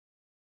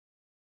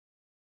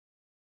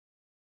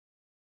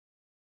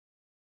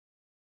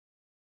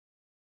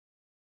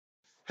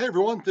Hey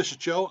everyone, this is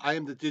Joe. I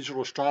am the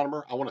digital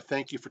astronomer. I want to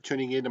thank you for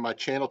tuning into my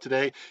channel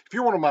today. If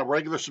you're one of my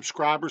regular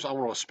subscribers, I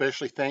want to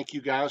especially thank you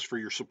guys for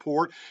your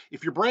support.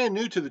 If you're brand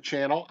new to the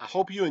channel, I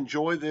hope you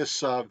enjoy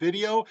this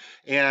video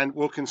and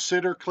will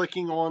consider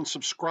clicking on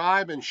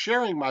subscribe and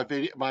sharing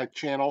my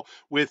channel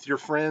with your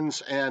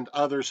friends and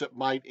others that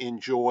might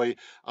enjoy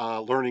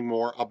learning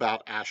more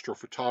about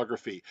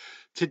astrophotography.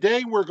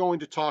 Today we're going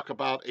to talk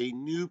about a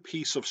new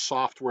piece of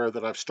software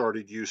that I've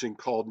started using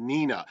called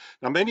N.I.N.A.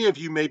 Now, many of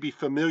you may be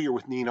familiar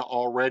with N.I.N.A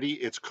already.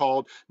 It's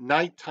called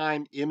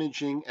Nighttime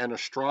Imaging and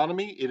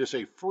Astronomy. It is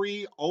a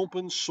free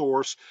open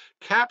source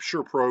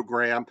capture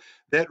program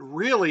that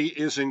really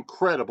is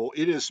incredible.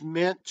 It is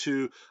meant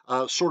to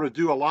sort of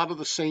do a lot of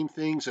the same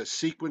things that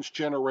Sequence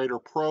Generator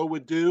Pro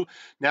would do.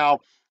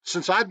 Now,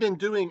 since I've been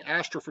doing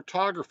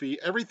astrophotography,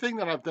 everything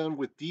that I've done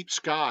with deep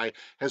sky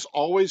has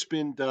always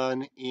been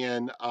done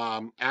in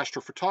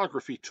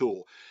astrophotography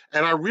tool.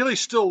 And I really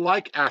still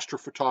like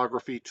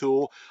astrophotography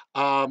tool,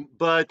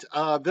 but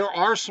there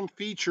are some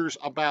features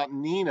about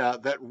N.I.N.A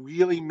that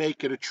really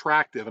make it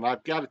attractive. And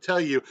I've got to tell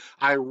you,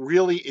 I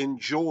really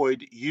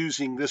enjoyed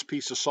using this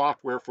piece of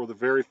software for the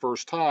very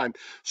first time.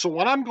 So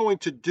what I'm going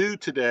to do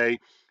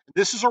today,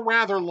 this is a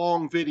rather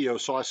long video,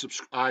 so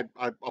I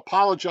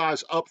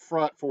apologize up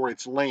front for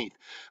its length.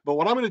 But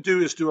what I'm going to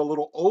do is do a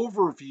little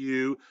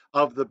overview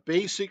of the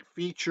basic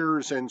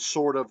features and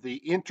sort of the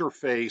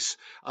interface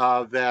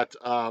that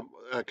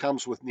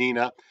comes with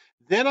N.I.N.A.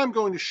 Then I'm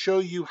going to show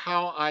you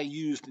how I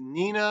used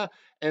N.I.N.A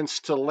and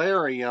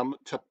Stellarium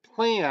to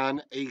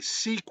plan a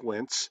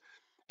sequence.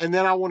 And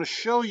then I want to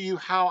show you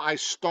how I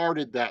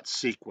started that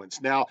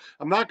sequence. Now,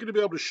 I'm not going to be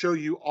able to show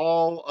you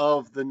all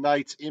of the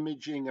night's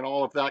imaging and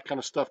all of that kind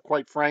of stuff.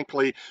 Quite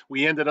frankly,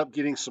 we ended up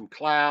getting some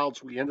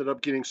clouds. We ended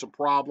up getting some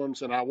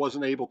problems, and I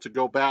wasn't able to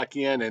go back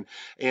in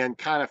and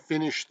kind of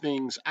finish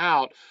things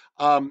out.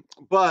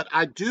 But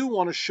I do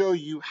want to show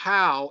you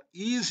how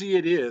easy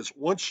it is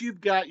once you've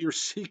got your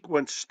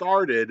sequence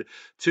started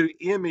to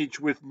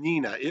image with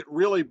N.I.N.A. It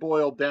really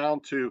boiled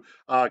down to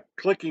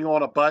clicking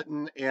on a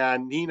button,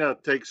 and N.I.N.A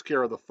takes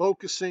care of the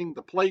focusing,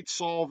 the plate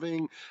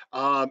solving.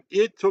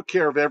 It took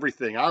care of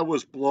everything. I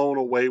was blown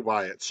away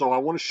by it. So I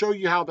want to show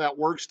you how that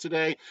works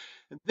today.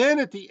 And then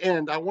at the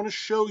end, I want to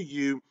show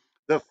you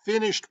the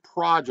finished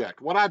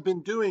project. What I've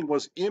been doing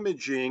was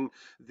imaging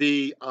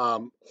the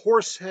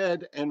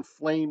Horsehead and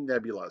Flame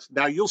nebulas.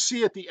 Now you'll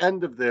see at the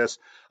end of this,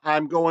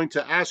 I'm going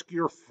to ask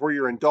for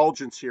your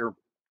indulgence here.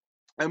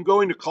 I'm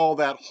going to call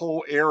that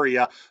whole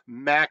area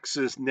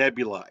Max's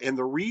Nebula. And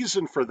the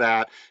reason for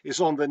that is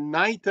on the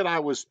night that I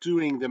was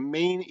doing the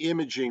main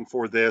imaging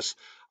for this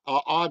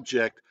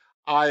object,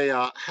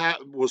 I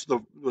was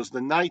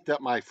the night that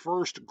my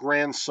first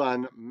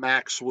grandson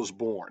Max was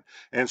born.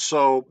 And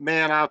so,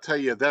 man, I'll tell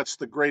you, that's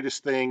the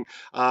greatest thing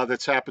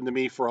that's happened to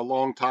me for a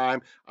long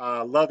time.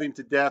 Love him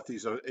to death.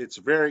 It's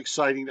very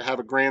exciting to have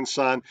a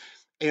grandson.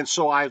 And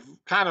so I've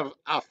kind of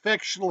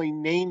affectionately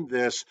named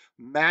this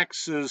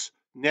Max's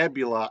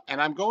Nebula,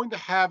 and I'm going to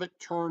have it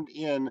turned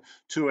in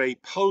to a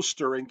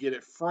poster and get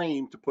it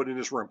framed to put in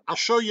his room. I'll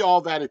show you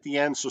all that at the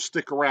end, so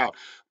stick around.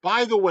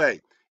 By the way,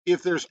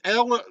 if there's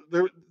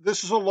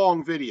this is a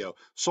long video,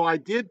 so I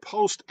did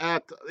post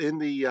in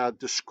the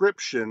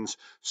descriptions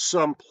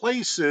some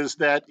places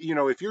that, you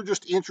know, if you're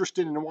just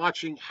interested in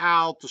watching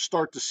how to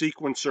start the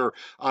sequencer,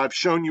 I've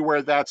shown you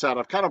where that's at.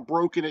 I've kind of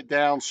broken it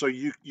down so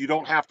you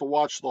don't have to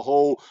watch the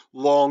whole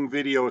long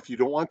video if you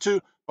don't want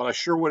to, but I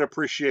sure would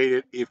appreciate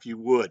it if you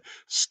would.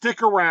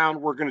 Stick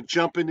around. We're going to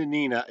jump into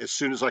N.I.N.A as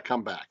soon as I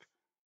come back.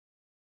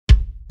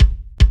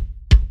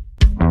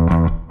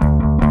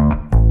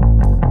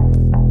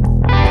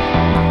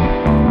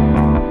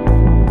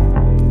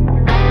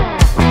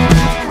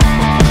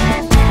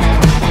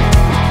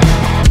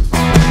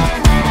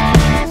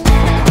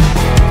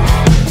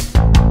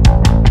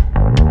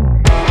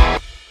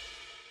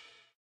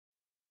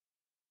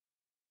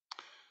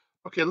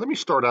 Okay, let me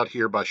start out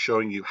here by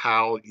showing you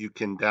how you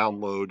can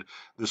download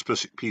this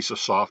piece of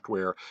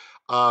software.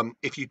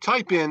 If you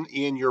type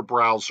in your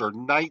browser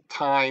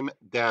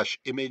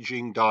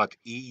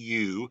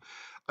nighttime-imaging.eu,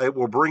 it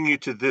will bring you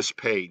to this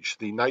page,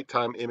 the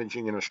Nighttime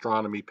Imaging and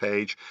Astronomy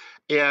page.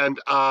 And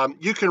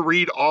you can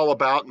read all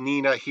about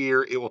N.I.N.A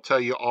here. It will tell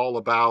you all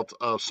about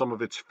some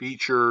of its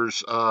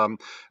features, you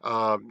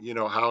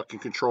know, how it can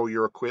control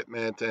your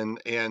equipment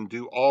and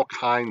do all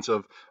kinds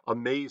of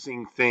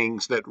amazing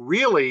things that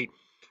really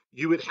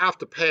you would have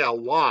to pay a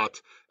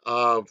lot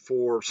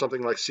for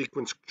something like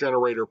Sequence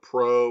Generator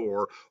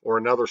Pro or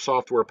another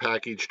software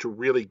package to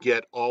really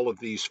get all of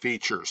these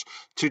features.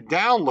 To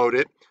download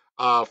it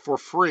for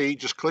free,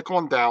 just click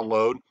on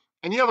download.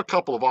 And you have a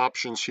couple of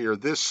options here.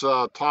 This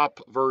top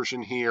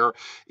version here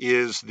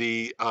is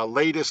the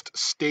latest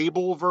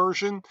stable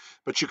version,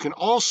 but you can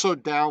also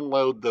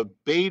download the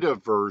beta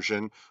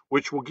version,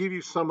 which will give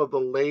you some of the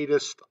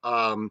latest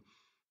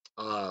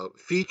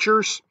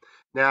features.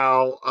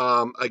 Now,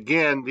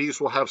 again,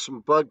 these will have some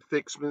bug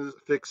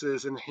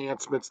fixes,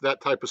 enhancements, that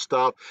type of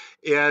stuff.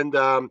 And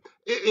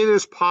it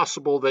is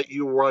possible that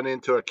you run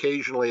into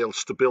occasionally a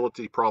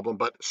stability problem,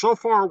 but so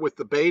far with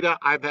the beta,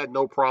 I've had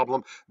no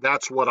problem.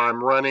 That's what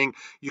I'm running.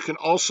 You can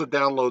also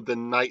download the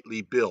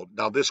nightly build.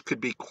 Now, this could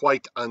be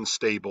quite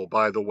unstable,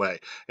 by the way,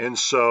 and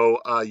so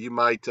you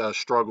might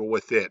struggle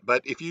with it.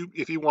 But if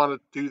you want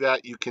to do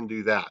that, you can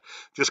do that.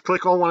 Just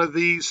click on one of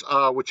these,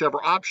 whichever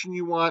option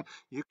you want.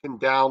 You can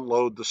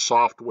download the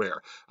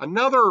software.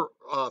 Another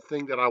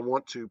thing that I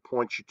want to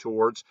point you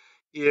towards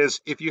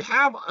is if you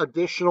have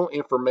additional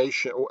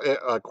information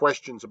or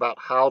questions about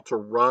how to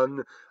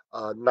run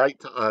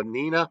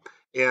N.I.N.A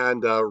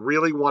and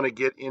really want to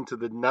get into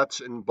the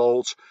nuts and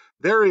bolts,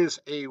 there is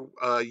a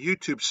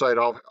YouTube site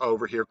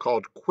over here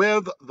called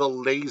Quiv the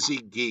Lazy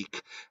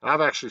Geek. And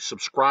I've actually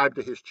subscribed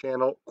to his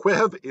channel.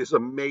 Quiv is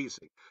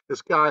amazing.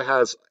 This guy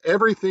has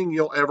everything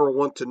you'll ever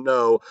want to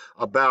know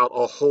about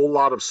a whole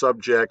lot of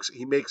subjects.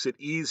 He makes it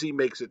easy,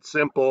 makes it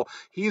simple.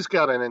 He's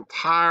got an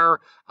entire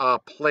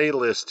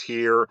playlist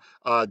here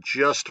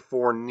just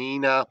for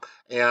N.I.N.A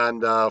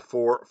and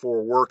for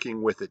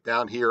working with it.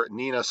 Down here at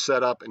N.I.N.A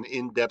Setup and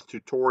in-depth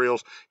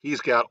tutorials, he's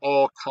got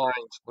all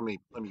kinds. Let me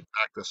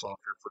back this off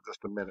here for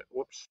just a minute.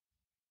 Whoops.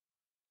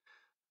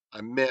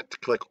 I meant to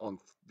click on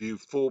view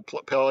full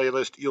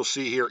playlist. You'll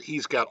see here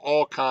he's got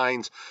all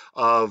kinds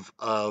of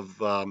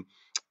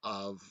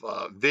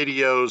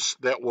videos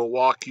that will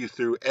walk you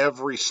through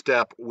every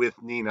step with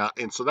N.I.N.A.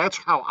 And so that's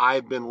how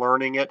I've been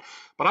learning it.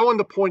 But I wanted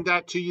to point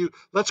that to you.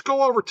 Let's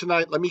go over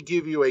tonight. Let me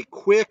give you a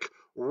quick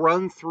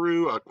run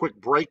through, a quick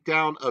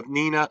breakdown of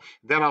N.I.N.A.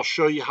 Then I'll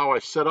show you how I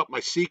set up my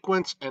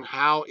sequence and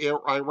how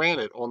I ran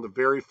it on the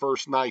very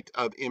first night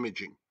of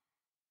imaging.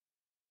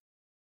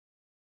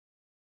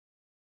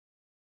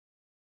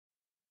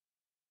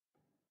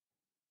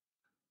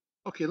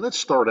 Okay, let's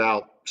start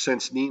out.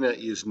 Since N.I.N.A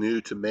is new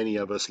to many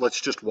of us,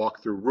 let's just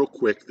walk through real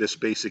quick this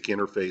basic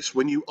interface.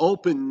 When you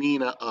open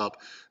N.I.N.A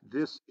up,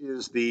 this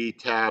is the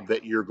tab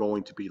that you're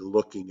going to be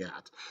looking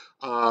at.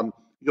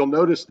 You'll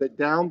notice that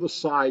down the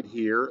side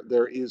here,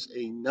 there is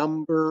a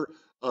number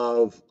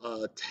of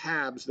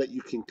tabs that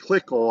you can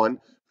click on.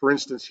 For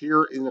instance,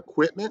 here in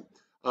equipment,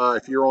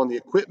 if you're on the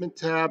equipment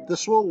tab,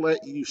 this will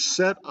let you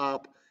set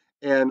up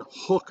and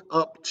hook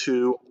up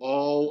to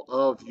all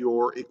of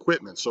your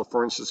equipment. So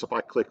for instance, if I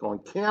click on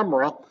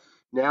camera,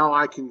 now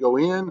I can go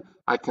in,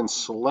 I can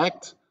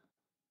select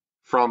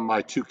from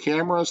my two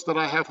cameras that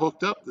I have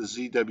hooked up, the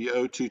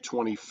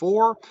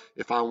ZWO224.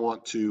 If I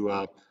want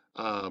to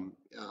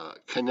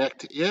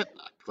connect it,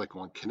 I click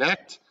on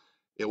connect.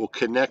 It will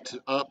connect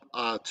up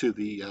to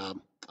the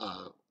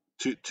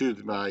to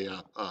my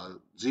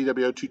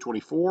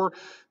ZWO224.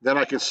 Then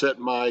I can set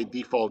my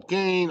default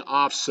gain,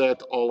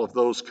 offset, all of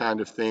those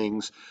kind of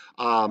things.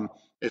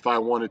 If I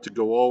wanted to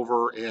go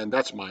over, and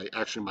that's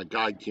actually my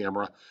guide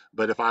camera,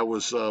 but if I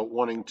was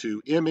wanting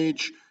to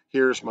image,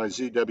 here's my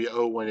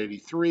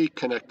ZWO183,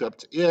 connect up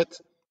to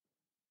it,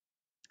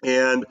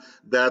 and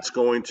that's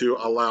going to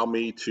allow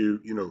me to,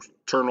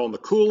 turn on the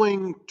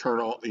cooling,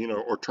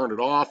 or turn it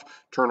off,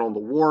 turn on the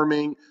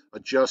warming,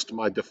 adjust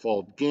my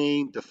default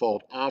gain,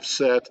 default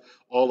offset,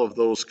 all of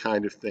those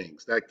kind of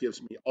things. That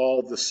gives me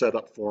all the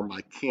setup for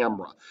my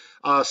camera.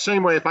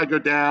 Same way, if I go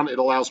down, it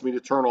allows me to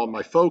turn on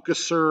my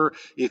focuser.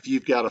 If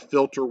you've got a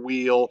filter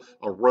wheel,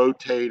 a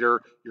rotator,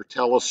 your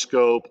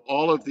telescope,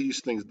 all of these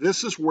things,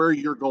 this is where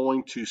you're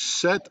going to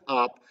set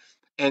up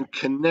and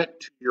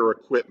connect to your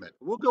equipment.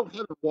 We'll go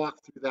ahead and walk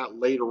through that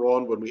later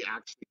on when we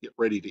actually get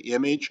ready to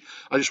image.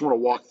 I just want to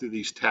walk through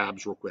these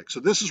tabs real quick.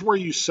 So this is where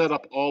you set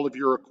up all of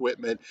your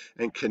equipment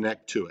and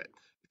connect to it.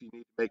 If you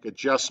need to make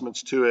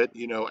adjustments to it,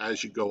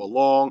 as you go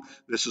along,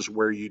 this is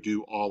where you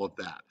do all of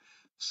that.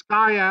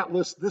 Sky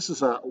Atlas, this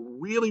is a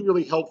really,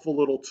 really helpful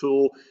little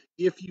tool.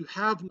 If you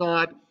have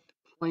not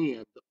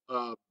planned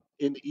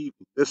in the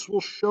evening, this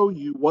will show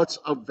you what's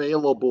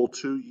available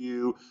to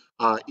you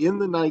in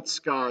the night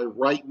sky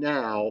right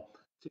now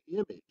to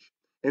image.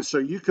 And so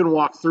you can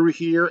walk through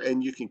here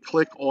and you can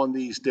click on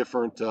these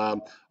different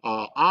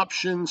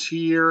options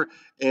here,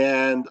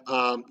 and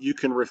you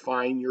can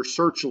refine your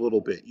search a little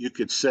bit. You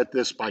could set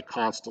this by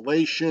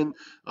constellation,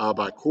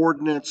 by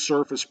coordinates,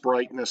 surface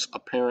brightness,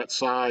 apparent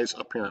size,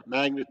 apparent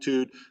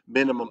magnitude,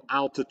 minimum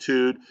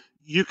altitude.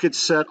 You could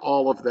set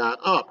all of that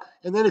up.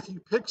 And then if you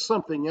pick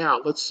something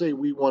out, let's say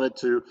we wanted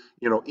to,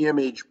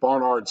 image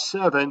Barnard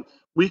 7,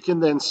 we can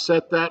then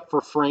set that for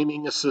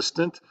framing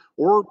assistant,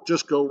 or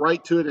just go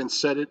right to it and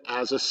set it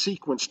as a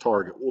sequence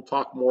target. We'll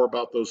talk more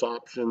about those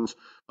options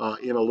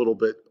in a little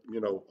bit,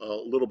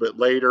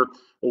 later.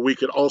 Or we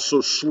could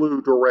also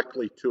slew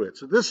directly to it.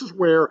 So this is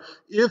where,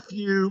 if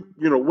you,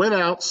 went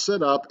out,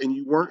 set up, and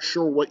you weren't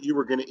sure what you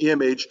were going to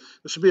image,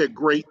 this would be a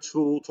great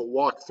tool to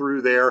walk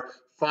through there,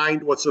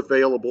 find what's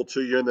available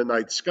to you in the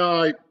night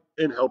sky,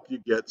 and help you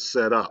get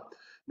set up.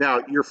 Now,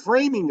 your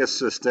framing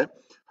assistant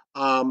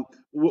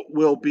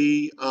will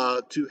be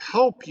to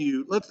help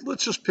you.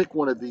 Let's just pick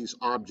one of these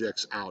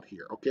objects out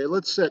here. Okay,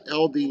 let's set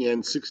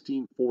LDN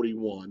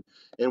 1641,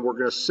 and we're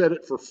going to set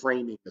it for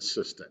framing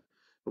assistant.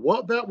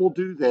 What that will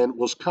do then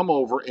was come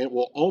over and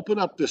we'll open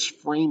up this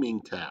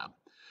framing tab.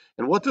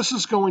 And what this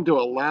is going to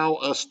allow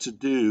us to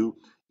do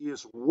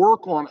is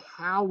work on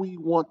how we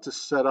want to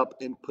set up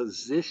and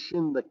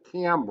position the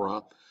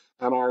camera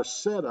and our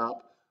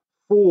setup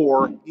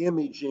for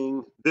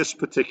imaging this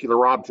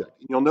particular object.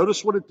 You'll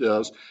notice what it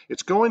does.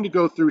 It's going to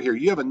go through here.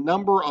 You have a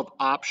number of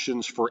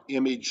options for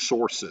image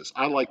sources.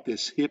 I like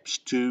this HIPS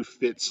 2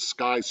 Fits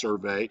Sky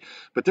Survey,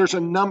 but there's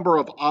a number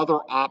of other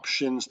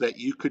options that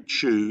you could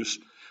choose.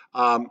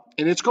 And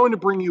it's going to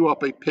bring you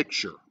up a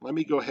picture. Let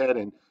me go ahead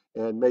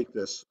and make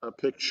this a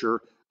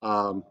picture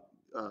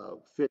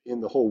fit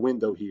in the whole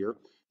window here.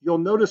 You'll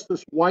notice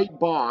this white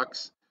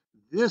box.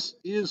 This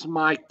is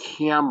my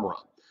camera.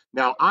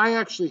 Now, I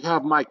actually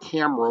have my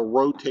camera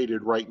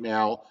rotated right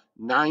now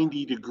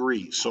 90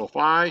 degrees. So if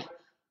I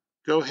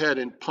go ahead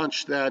and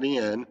punch that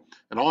in,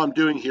 and all I'm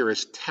doing here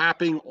is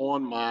tapping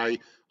on my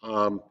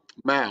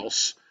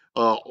mouse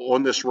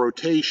on this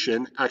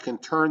rotation, I can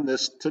turn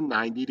this to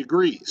 90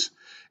 degrees.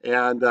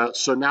 And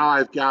so now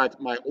I've got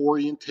my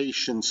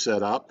orientation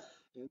set up.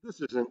 And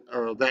this isn't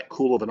that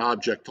cool of an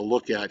object to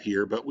look at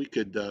here, but we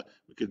could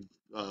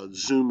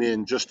zoom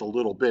in just a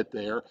little bit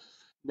there.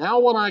 Now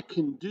what I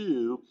can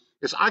do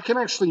is I can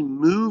actually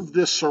move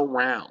this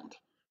around,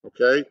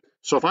 okay?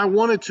 So if I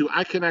wanted to,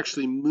 I can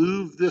actually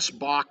move this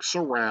box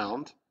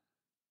around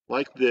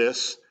like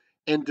this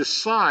and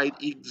decide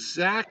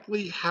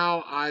exactly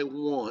how I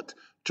want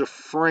to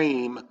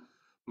frame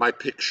my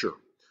picture.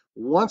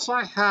 Once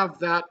I have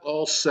that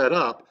all set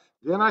up,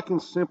 then I can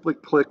simply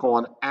click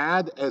on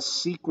Add as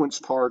Sequence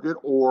Target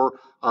or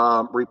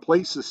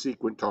Replace a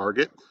Sequence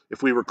Target.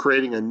 If we were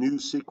creating a new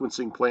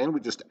sequencing plan, we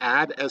just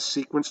Add as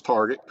Sequence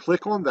Target,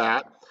 click on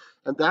that,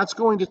 and that's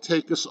going to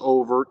take us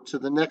over to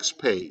the next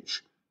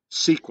page,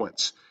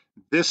 Sequence.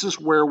 This is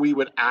where we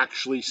would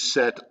actually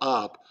set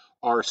up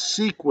our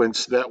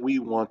sequence that we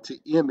want to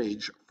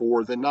image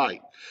for the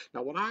night.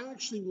 Now, what I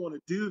actually want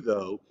to do,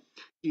 though,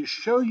 is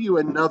show you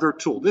another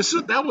tool.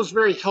 That was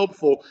very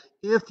helpful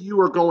if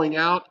you are going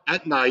out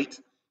at night,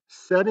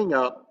 setting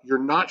up, you're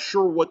not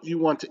sure what you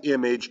want to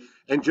image,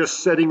 and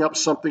just setting up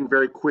something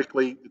very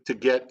quickly to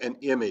get an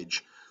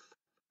image.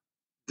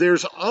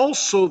 There's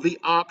also the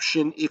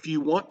option, if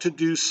you want to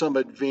do some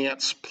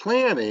advanced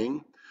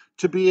planning,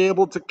 to be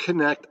able to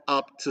connect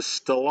up to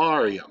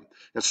Stellarium.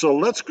 And so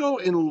let's go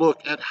and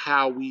look at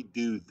how we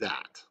do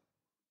that.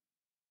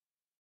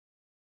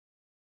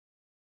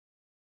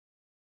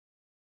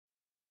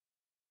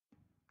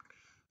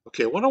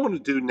 Okay, what I want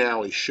to do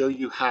now is show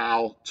you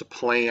how to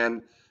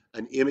plan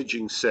an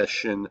imaging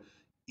session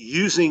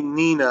using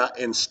N.I.N.A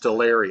and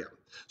Stellarium.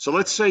 So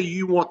let's say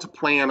you want to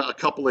plan a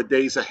couple of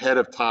days ahead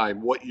of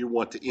time what you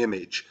want to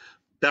image.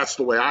 That's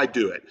the way I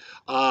do it.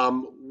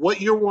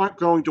 What you're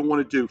going to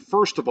want to do,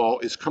 first of all,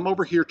 is come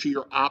over here to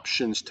your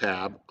Options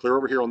tab, clear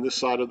over here on this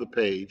side of the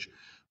page,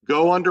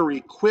 go under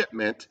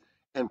Equipment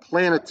and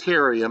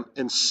Planetarium,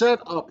 and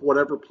set up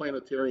whatever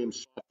planetarium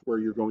software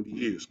you're going to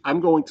use. I'm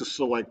going to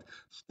select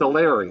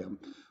Stellarium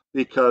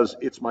because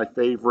it's my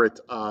favorite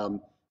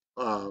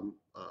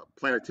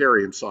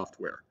planetarium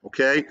software,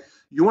 okay?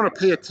 You want to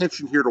pay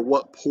attention here to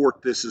what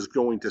port this is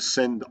going to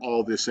send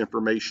all this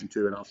information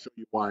to, and I'll show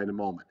you why in a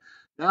moment.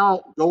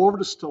 Now, go over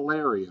to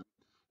Stellarium,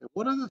 and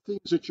one of the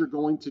things that you're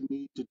going to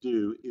need to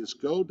do is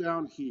go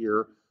down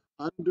here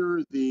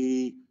under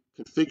the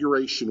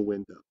configuration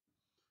window,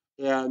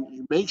 and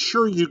you make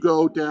sure you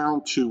go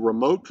down to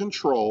Remote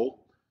Control,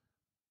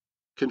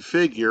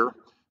 Configure,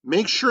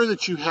 make sure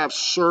that you have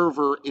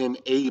Server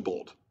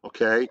enabled,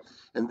 okay?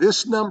 And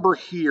this number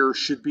here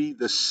should be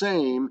the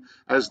same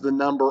as the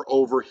number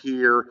over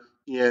here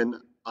in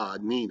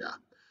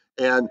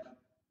N.I.N.A. And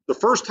the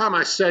first time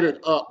I set it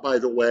up, by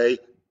the way,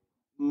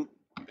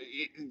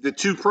 the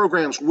two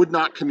programs would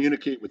not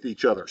communicate with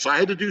each other. So I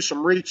had to do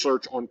some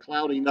research on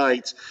cloudy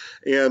nights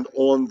and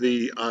on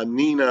the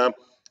N.I.N.A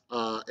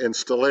and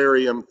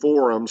Stellarium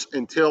forums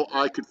until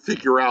I could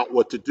figure out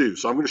what to do.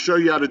 So I'm going to show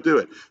you how to do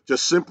it.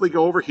 Just simply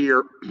go over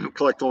here,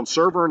 click on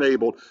Server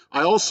Enabled.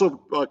 I also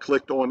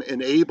clicked on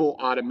Enable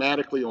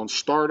Automatically on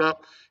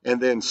Startup, and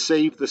then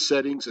save the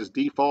settings as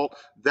default.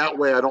 That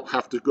way I don't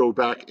have to go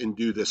back and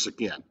do this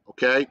again,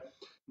 okay?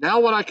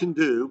 Now what I can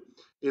do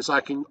is I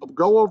can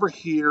go over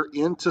here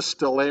into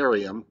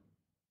Stellarium,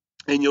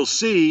 and you'll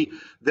see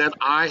that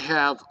I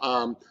have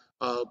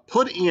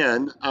put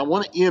in, I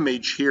want to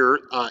image here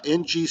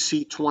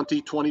NGC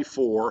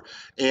 2024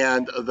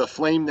 and the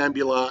Flame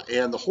Nebula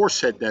and the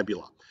Horsehead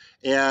Nebula.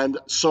 And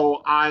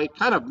so I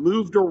kind of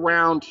moved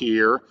around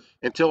here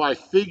until I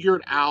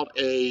figured out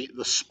the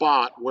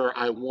spot where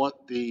I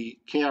want the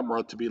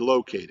camera to be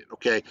located.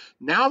 Okay,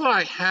 now that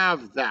I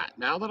have that,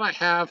 now that I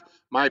have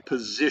my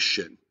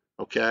position,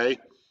 okay,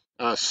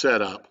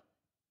 set up,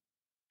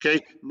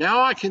 okay,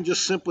 now I can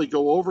just simply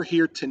go over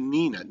here to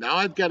N.I.N.A. Now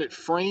I've got it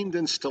framed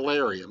in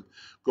Stellarium.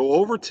 Go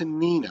over to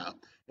N.I.N.A,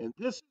 and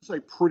this is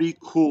a pretty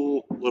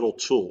cool little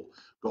tool.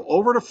 Go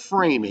over to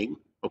Framing,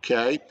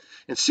 okay,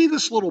 and see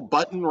this little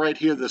button right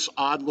here, this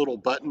odd little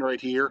button right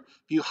here?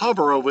 If you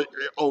hover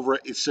over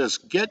it, it says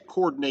Get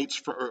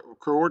Coordinates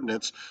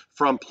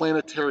from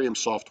Planetarium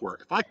Software.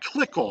 If I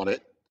click on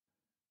it,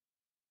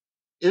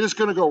 it is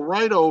going to go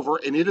right over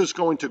and it is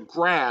going to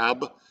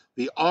grab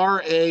the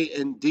RA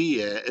and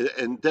D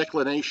and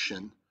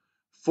declination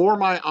for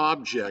my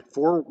object,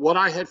 for what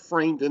I had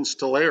framed in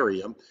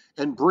Stellarium,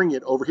 and bring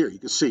it over here. You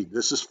can see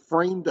this is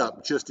framed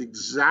up just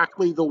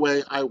exactly the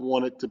way I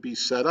want it to be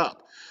set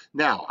up.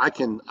 Now, I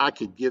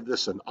could give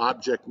this an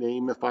object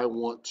name if I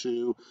want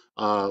to,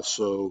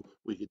 so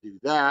we could do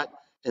that.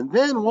 And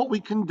then what we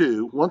can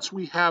do, once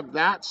we have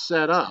that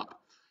set up,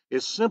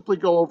 is simply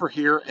go over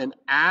here and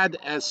add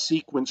as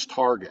sequence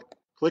target.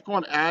 Click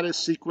on add as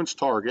sequence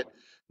target.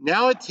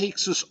 Now it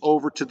takes us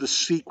over to the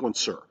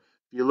sequencer.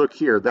 If you look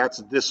here,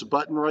 that's this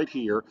button right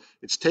here.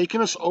 It's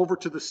taken us over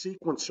to the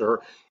sequencer,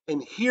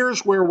 and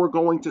here's where we're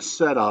going to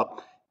set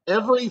up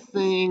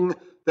everything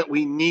that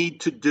we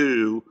need to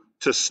do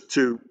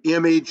to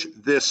image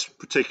this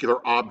particular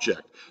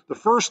object. The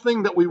first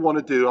thing that we want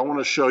to do, I want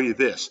to show you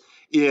this,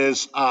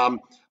 is I'm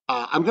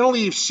going to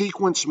leave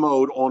sequence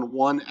mode on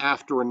one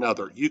after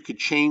another. You could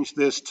change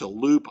this to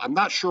loop. I'm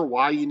not sure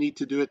why you need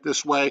to do it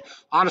this way.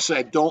 Honestly,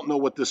 I don't know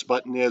what this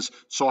button is,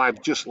 so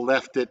I've just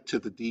left it to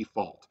the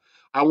default.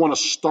 I want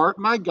to start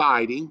my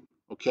guiding,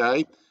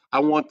 okay? I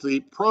want the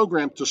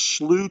program to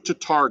slew to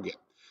target.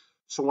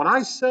 So when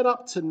I set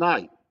up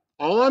tonight,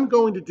 all I'm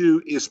going to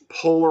do is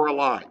polar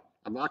align.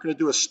 I'm not going to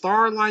do a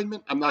star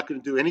alignment. I'm not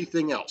going to do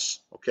anything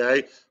else,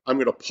 okay? I'm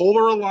going to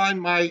polar align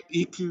my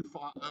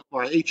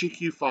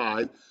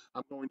HEQ5.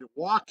 I'm going to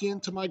walk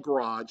into my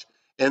garage,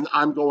 and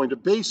I'm going to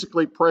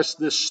basically press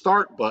this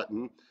start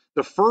button.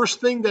 The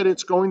first thing that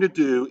it's going to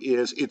do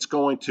is it's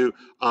going to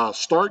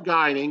start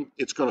guiding.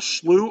 It's going to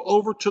slew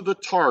over to the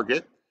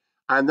target,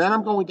 and then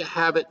I'm going to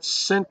have it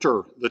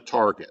center the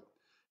target.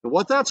 And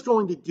what that's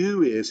going to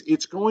do is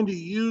it's going to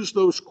use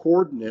those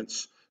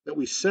coordinates that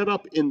we set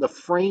up in the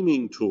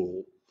framing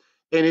tool,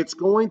 and it's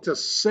going to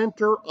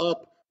center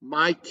up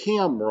my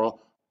camera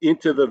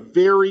into the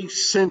very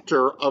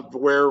center of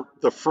where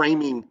the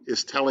framing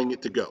is telling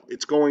it to go.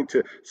 It's going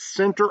to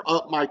center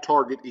up my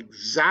target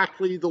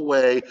exactly the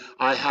way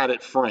I had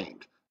it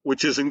framed,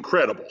 which is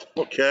incredible,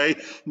 okay?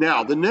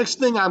 Now, the next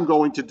thing I'm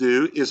going to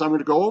do is I'm going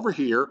to go over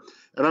here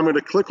and I'm going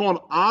to click on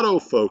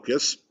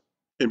autofocus.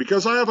 And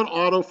because I have an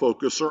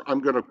autofocuser, I'm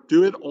going to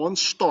do it on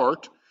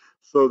start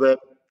so that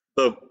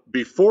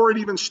before it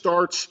even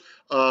starts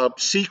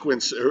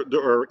sequence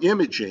or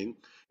imaging,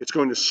 it's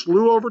going to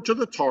slew over to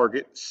the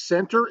target,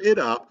 center it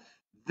up,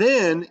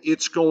 then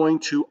it's going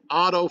to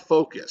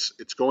autofocus.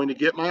 It's going to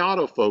get my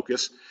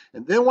autofocus.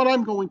 And then what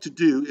I'm going to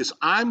do is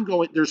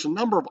there's a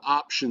number of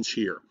options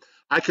here.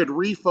 I could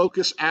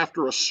refocus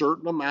after a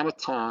certain amount of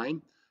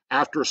time,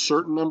 after a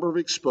certain number of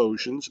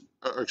exposures,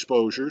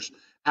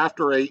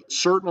 after a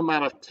certain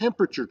amount of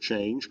temperature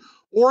change,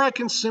 or I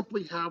can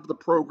simply have the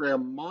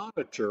program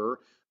monitor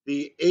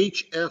the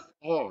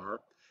HFR,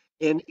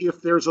 and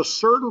if there's a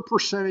certain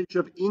percentage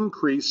of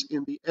increase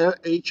in the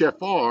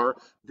HFR,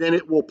 then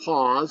it will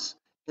pause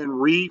and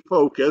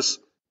refocus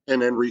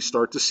and then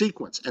restart the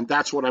sequence. And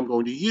that's what I'm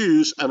going to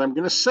use, and I'm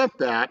going to set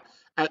that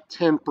at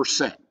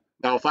 10%.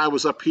 Now, if I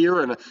was up here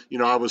and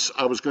I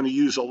was going to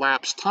use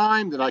elapsed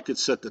time, then I could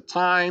set the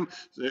time,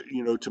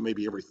 to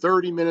maybe every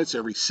 30 minutes,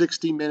 every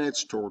 60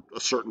 minutes, to a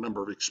certain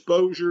number of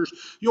exposures.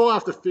 You'll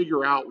have to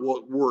figure out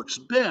what works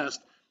best.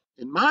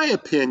 In my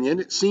opinion,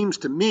 it seems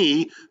to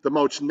me the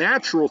most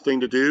natural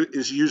thing to do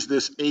is use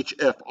this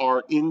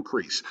HFR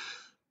increase.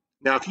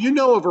 Now, if you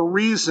know of a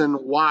reason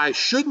why I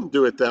shouldn't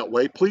do it that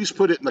way, please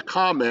put it in the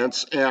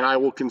comments and I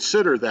will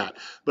consider that.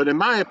 But in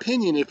my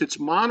opinion, if it's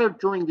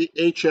monitoring the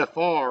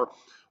HFR,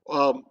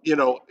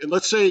 and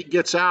let's say it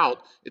gets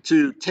out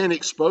to 10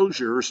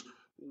 exposures,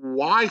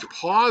 why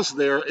pause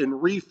there and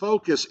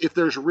refocus if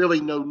there's really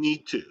no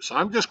need to? So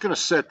I'm just going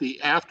to set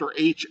the after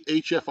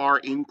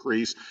HFR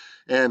increase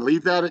and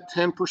leave that at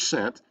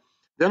 10%.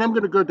 Then I'm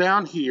going to go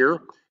down here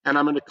and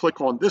I'm going to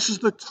click on, this is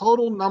the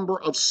total number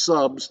of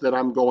subs that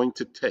I'm going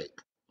to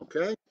take,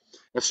 okay?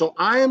 And so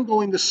I am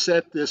going to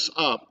set this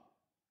up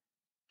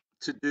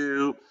to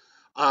do,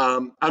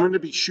 I'm going to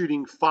be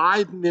shooting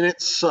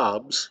 5-minute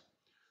subs.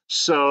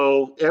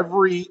 So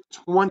every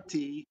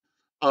 20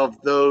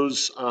 of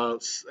those,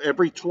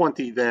 every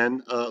 20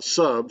 then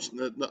subs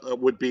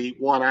would be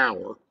 1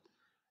 hour.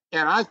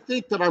 And I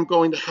think that I'm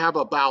going to have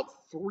about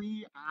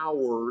 3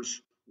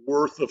 hours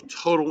worth of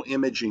total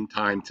imaging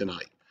time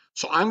tonight.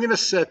 So I'm going to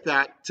set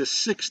that to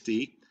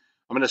 60.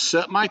 I'm going to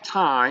set my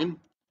time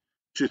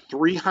to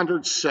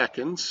 300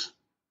 seconds,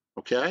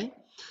 okay?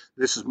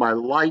 This is my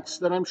lights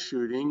that I'm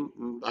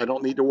shooting. I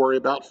don't need to worry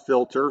about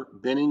filter.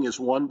 Binning is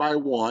 1 by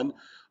 1.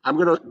 I'm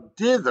going to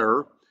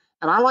dither,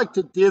 and I like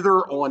to dither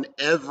on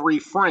every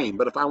frame,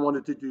 but if I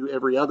wanted to do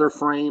every other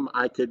frame,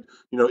 I could,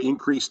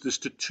 increase this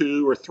to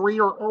 2 or 3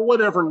 or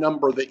whatever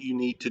number that you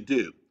need to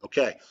do,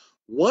 okay?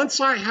 Once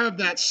I have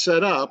that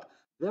set up,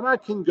 then I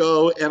can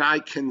go and I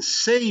can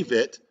save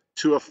it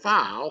to a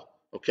file,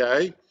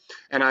 okay?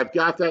 And I've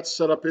got that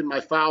set up in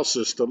my file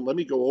system. Let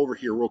me go over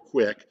here real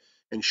quick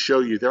and show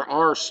you. There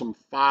are some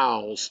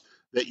files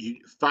that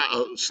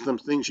some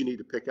things you need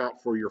to pick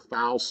out for your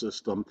file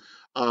system.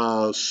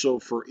 So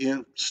for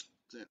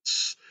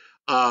instance,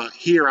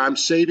 here I'm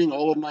saving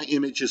all of my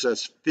images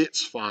as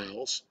FITS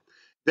files.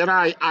 Then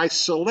I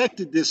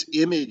selected this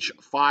image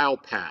file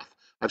path.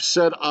 I've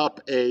set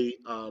up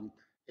uh,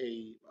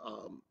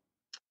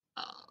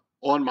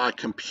 on my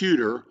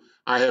computer,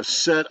 I have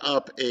set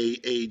up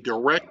a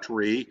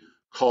directory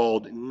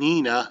called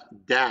N.I.N.A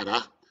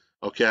data,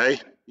 okay?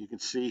 You can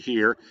see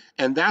here,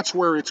 and that's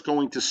where it's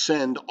going to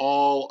send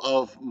all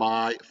of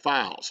my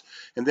files.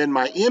 And then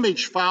my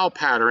image file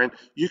pattern,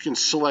 you can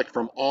select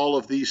from all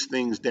of these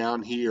things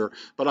down here,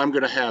 but I'm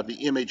going to have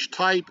the image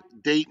type,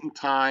 date and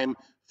time,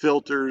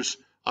 filters.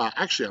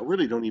 Actually, I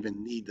really don't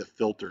even need the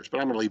filters,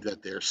 but I'm going to leave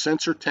that there.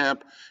 Sensor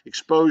temp,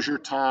 exposure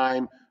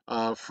time,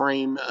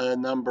 frame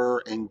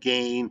number, and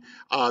gain.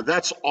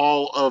 That's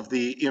all of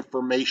the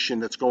information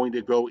that's going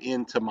to go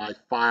into my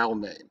file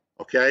name,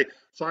 okay?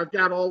 So I've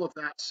got all of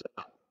that set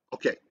up.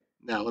 Okay,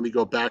 now let me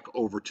go back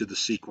over to the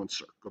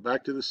sequencer. Go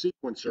back to the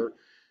sequencer.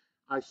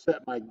 I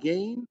set my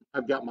gain.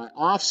 I've got my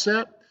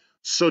offset.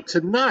 So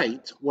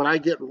tonight, when I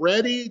get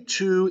ready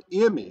to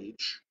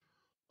image,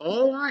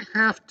 all I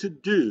have to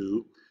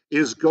do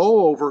is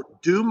go over,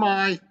 do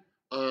my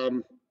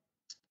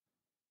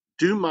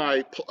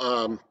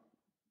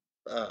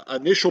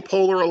initial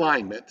polar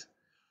alignment.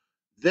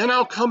 Then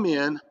I'll come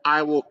in,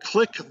 I will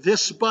click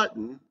this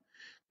button,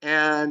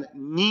 and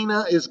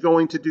N.I.N.A is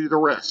going to do the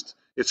rest.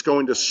 It's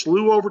going to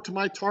slew over to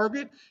my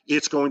target.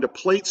 It's going to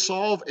plate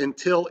solve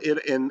until it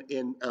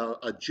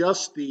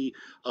adjust the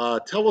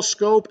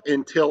telescope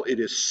until it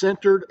is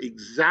centered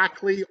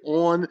exactly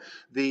on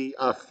the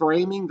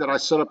framing that I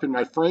set up in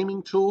my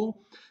framing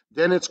tool.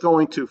 Then it's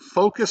going to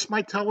focus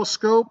my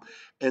telescope,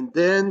 and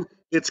then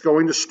it's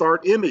going to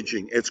start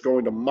imaging. It's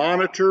going to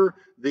monitor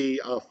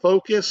the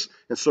focus,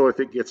 and so if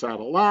it gets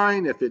out of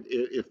line, if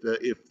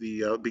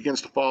the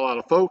begins to fall out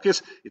of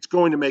focus, it's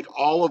going to make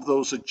all of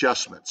those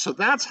adjustments. So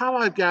that's how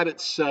I've got it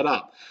set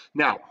up.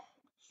 Now,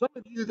 some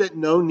of you that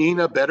know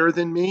N.I.N.A better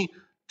than me,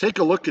 take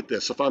a look at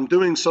this. If I'm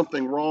doing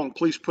something wrong,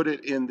 please put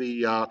it in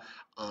the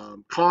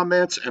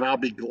comments, and I'll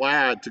be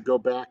glad to go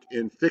back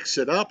and fix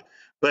it up.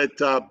 But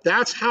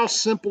that's how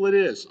simple it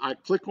is. I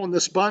click on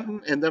this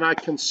button, and then I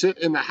can sit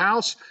in the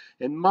house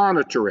and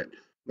monitor it.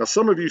 Now,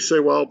 some of you say,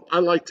 well, I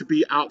like to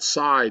be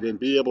outside and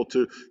be able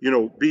to,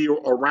 be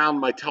around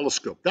my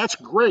telescope. That's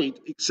great,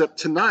 except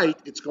tonight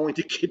it's going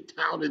to get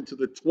down into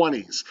the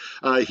 20s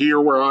here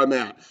where I'm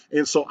at.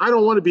 And so I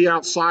don't want to be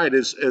outside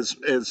as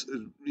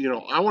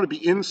I want to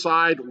be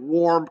inside,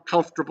 warm,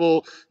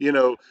 comfortable,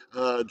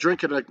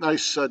 drinking a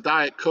nice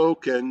Diet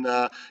Coke and,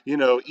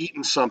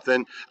 eating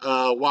something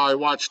while I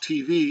watch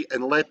TV,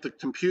 and let the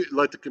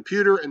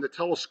computer and the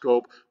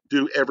telescope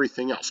do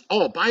everything else.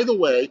 Oh, by the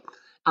way,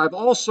 I've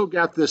also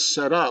got this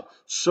set up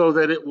so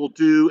that it will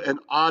do an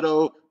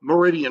auto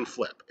meridian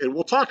flip. And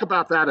we'll talk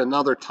about that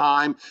another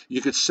time.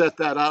 You could set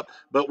that up,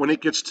 but when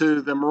it gets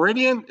to the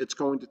meridian, it's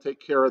going to take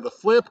care of the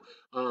flip,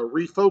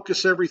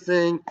 refocus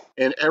everything,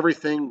 and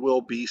everything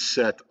will be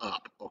set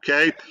up,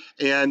 okay?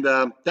 And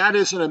that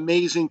is an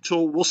amazing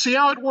tool. We'll see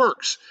how it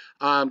works.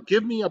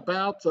 Give me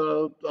about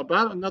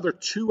another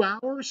 2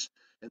 hours,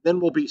 and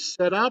then we'll be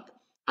set up.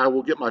 I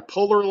will get my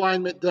polar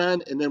alignment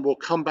done, and then we'll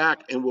come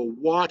back and we'll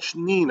watch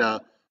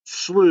N.I.N.A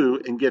slew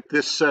and get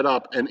this set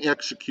up and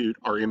execute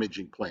our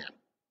imaging plan.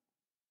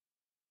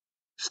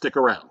 Stick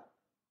around.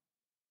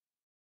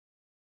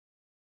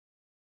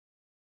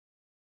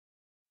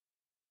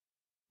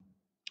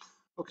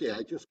 Okay,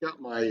 I just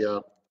got my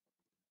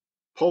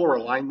polar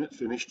alignment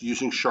finished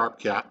using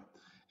SharpCat,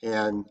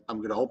 and I'm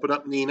going to open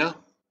up N.I.N.A,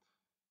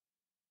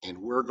 and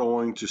we're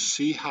going to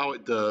see how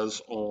it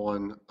does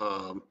on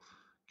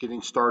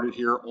getting started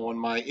here on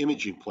my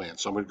imaging plan.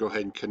 So I'm going to go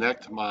ahead and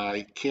connect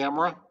my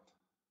camera,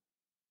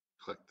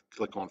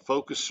 click on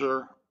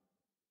focuser,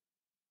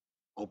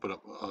 open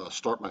up,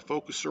 start my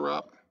focuser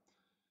up,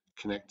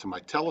 connect to my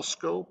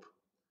telescope.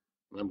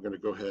 And I'm going to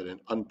go ahead and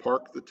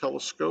unpark the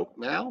telescope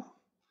now.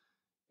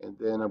 And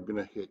then I'm going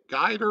to hit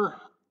guider,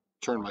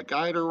 turn my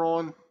guider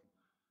on.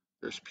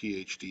 There's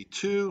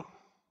PhD2.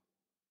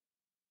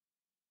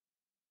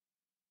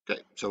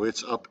 Okay, so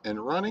it's up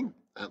and running.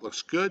 That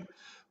looks good. I'm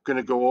going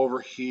to go over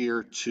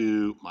here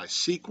to my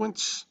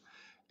sequence,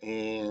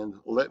 and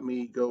let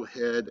me go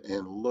ahead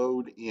and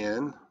load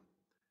in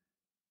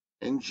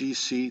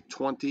NGC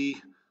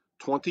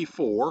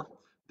 2024.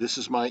 This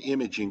is my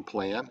imaging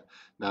plan.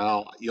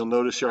 Now, you'll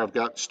notice here I've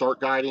got start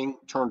guiding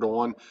turned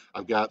on.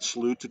 I've got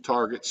slew to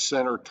target,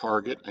 center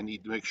target. I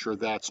need to make sure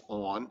that's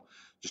on.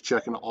 Just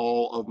checking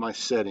all of my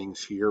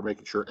settings here,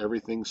 making sure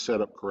everything's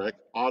set up correct.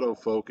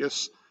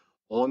 Autofocus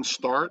on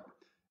start,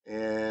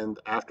 and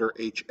after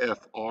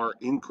HFR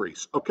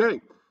increase.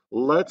 Okay,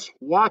 let's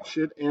watch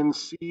it and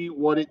see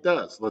what it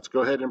does. Let's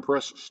go ahead and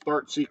press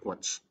start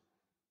sequence.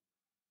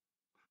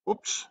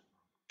 Oops.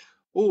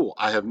 Oh,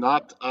 I've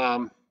not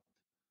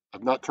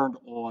turned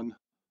on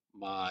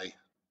my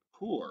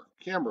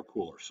camera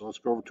cooler. So let's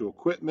go over to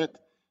equipment,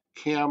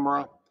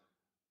 camera.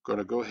 Going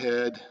to go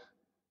ahead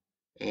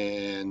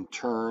and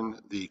turn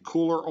the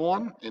cooler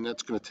on, and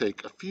it's going to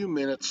take a few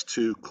minutes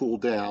to cool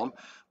down.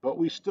 but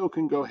we still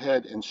can go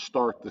ahead and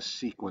start the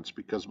sequence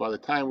because by the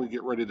time we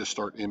get ready to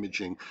start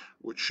imaging,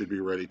 which should be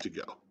ready to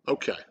go.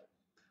 Okay.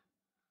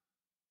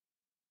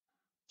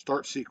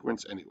 Start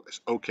sequence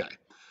anyways. Okay.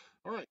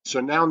 All right. So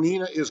now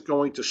N.I.N.A is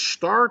going to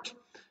start,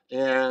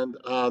 and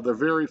the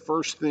very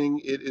first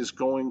thing it is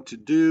going to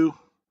do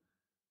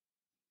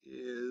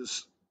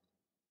is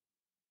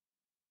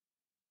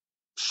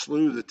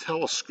slew the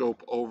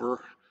telescope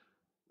over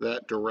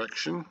that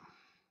direction.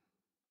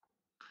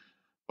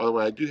 By the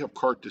way, I do have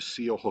cart to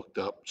seal hooked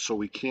up so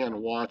we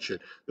can watch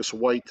it. This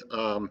white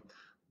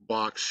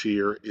box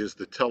here is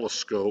the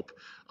telescope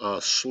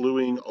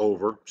slewing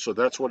over. So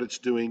that's what it's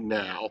doing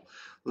now.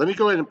 Let me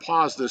go ahead and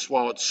pause this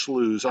while it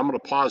slews. I'm going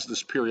to pause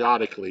this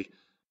periodically.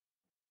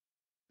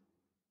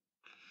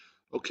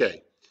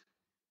 Okay.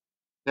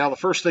 Now the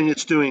first thing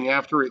it's doing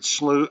after it's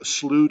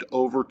slewed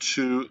over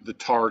to the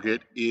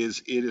target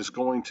is it is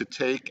going to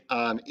take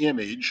an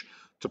image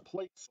to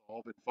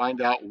Platesolve and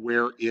find out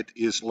where it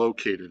is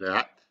located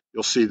at.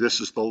 You'll see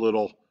this is the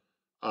little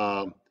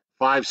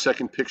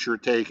 5-second picture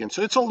taken.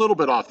 So it's a little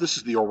bit off. This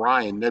is the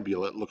Orion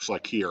Nebula, it looks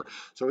like here.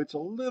 So it's a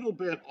little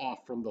bit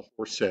off from the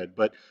horse head,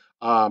 but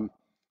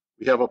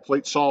we have a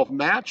Platesolve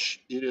match.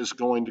 It is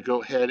going to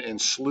go ahead and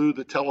slew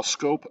the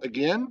telescope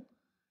again.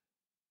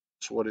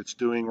 That's what it's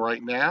doing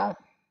right now.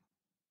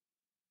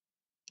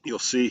 You'll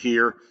see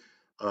here,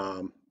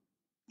 you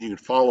can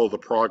follow the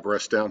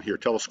progress down here.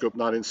 Telescope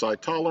not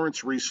inside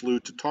tolerance,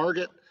 re-slew to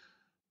target.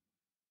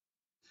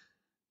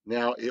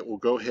 Now it will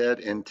go ahead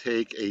and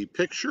take a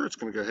picture. It's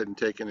going to go ahead and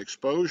take an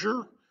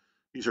exposure.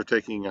 These are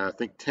taking, I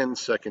think,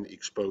 10-second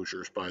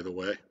exposures, by the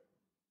way.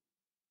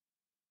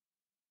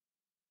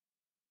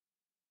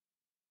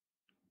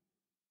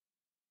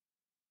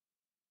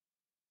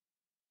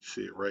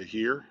 See it right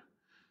here.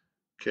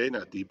 Okay, now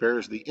it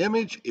debears the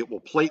image. It will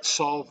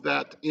Platesolve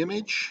that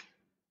image.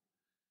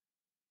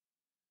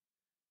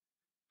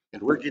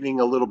 And we're getting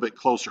a little bit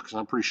closer because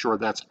I'm pretty sure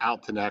that's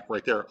N.I.N.A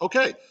right there.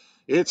 Okay,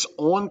 it's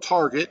on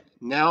target.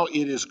 Now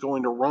it is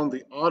going to run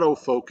the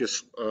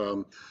autofocus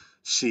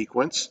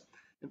sequence.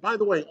 And by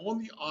the way, on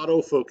the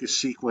autofocus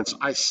sequence,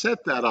 I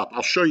set that up.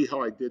 I'll show you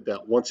how I did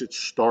that once it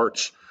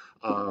starts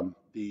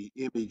the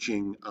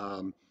imaging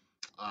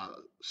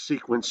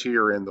sequence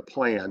here in the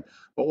plan.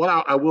 But what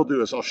I will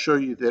do is I'll show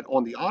you that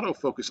on the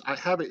autofocus, I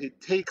have it, it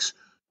takes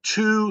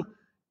 2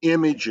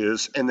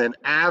 images and then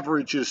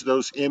averages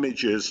those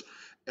images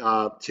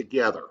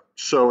together.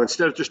 So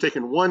instead of just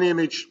taking one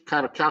image,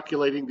 kind of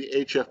calculating the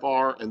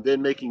HFR and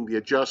then making the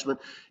adjustment,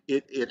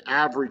 it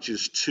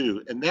averages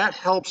 2. And that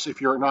helps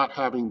if you're not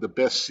having the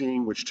best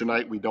seeing, which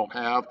tonight we don't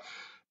have,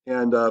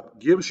 and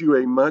gives you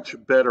a much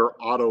better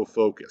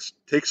autofocus.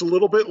 Takes a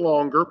little bit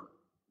longer,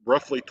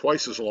 roughly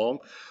twice as long.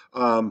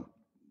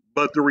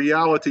 But the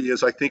reality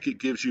is I think it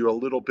gives you a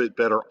little bit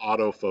better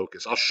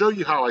autofocus. I'll show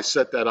you how I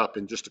set that up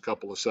in just a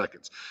couple of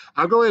seconds.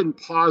 I'll go ahead and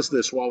pause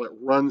this while it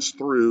runs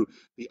through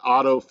the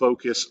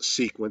autofocus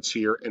sequence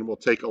here, and we'll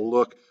take a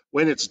look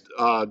when it's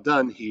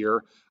done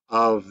here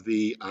of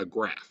the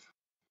graph.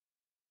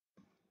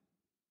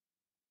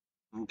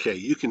 Okay,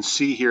 you can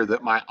see here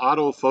that my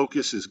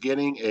autofocus is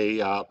getting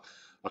a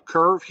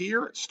curve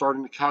here. It's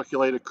starting to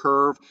calculate a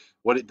curve.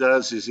 What it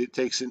does is it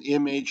takes an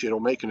image, it'll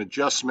make an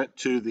adjustment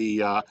to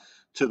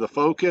the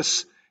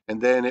focus,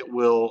 and then it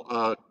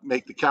will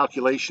make the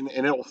calculation,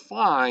 and it will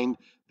find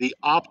the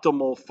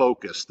optimal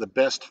focus, the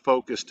best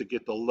focus to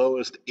get the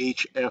lowest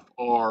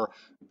HFR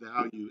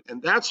value.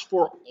 And that's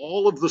for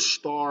all of the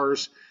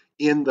stars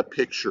in the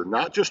picture,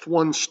 not just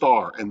one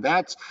star. And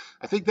that's,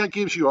 I think that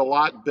gives you a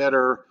lot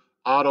better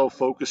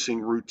auto-focusing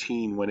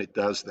routine when it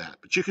does that.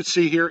 But you can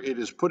see here, it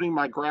is putting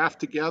my graph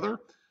together,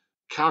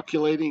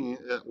 calculating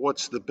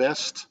what's the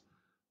best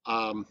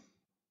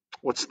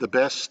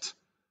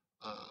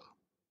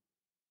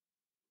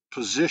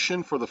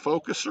position for the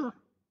focuser,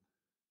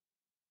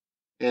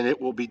 and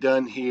it will be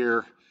done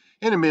here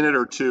in a minute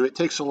or two. It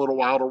takes a little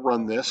while to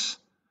run this,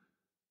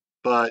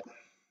 but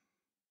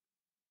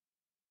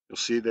you'll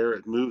see there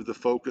it moved the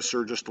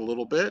focuser just a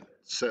little bit,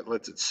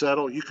 lets it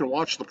settle. You can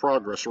watch the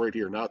progress right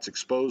here. Now it's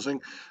exposing.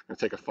 I'm going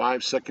to take a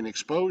 5-second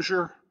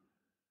exposure.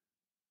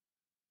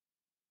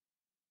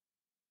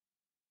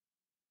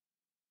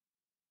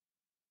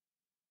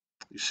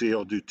 You see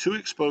it'll do 2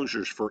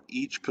 exposures for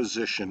each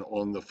position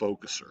on the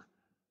focuser.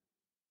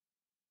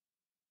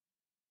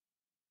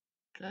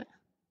 Okay.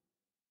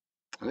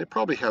 And it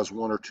probably has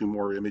 1 or 2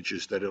 more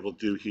images that it'll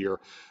do here,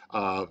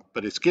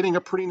 but it's getting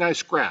a pretty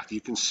nice graph.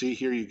 You can see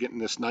here you're getting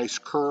this nice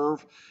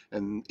curve,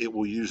 and it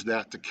will use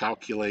that to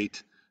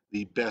calculate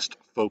the best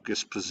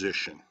focus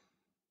position.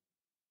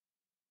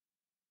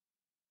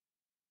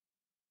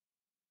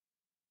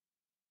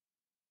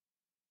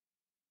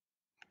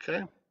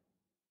 Okay.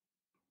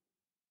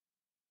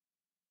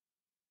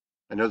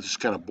 I know this is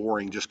kind of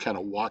boring just kind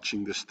of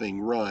watching this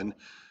thing run,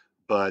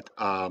 but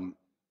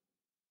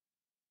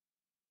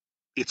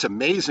it's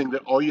amazing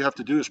that all you have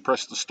to do is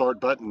press the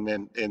start button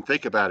and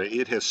think about it.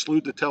 It has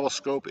slewed the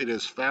telescope. It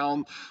has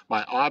found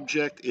my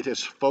object. It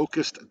has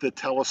focused the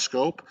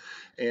telescope.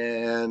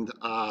 And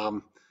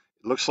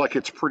It looks like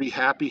it's pretty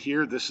happy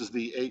here. This is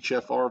the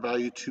HFR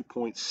value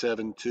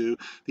 2.72.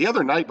 The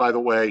other night, by the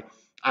way,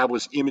 I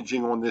was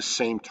imaging on this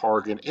same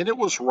target, and it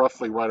was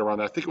roughly right around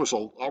that. I think it was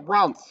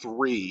around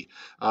 3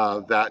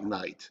 that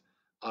night.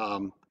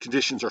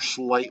 Conditions are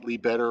slightly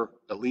better,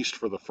 at least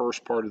for the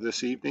first part of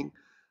this evening.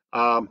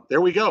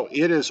 There we go.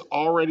 It has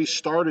already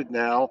started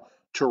now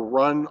to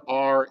run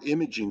our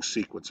imaging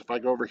sequence. If I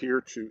go over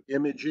here to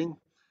imaging,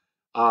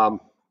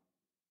 um,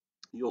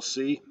 you'll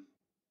see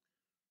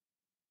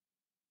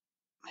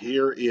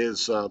here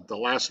is the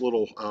last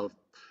little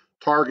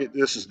target.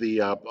 This is the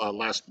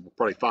last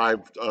probably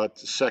 5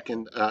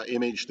 second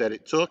image that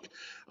it took.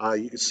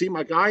 You can see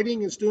my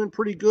guiding is doing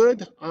pretty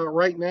good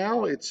right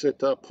now. It's at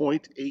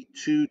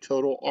 0.82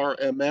 total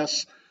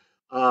RMS.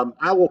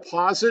 I will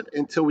pause it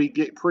until we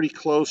get pretty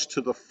close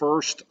to the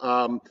first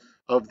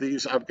of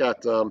these. I've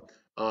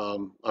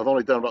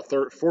only done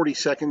about 40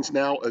 seconds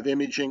now of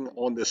imaging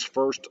on this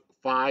first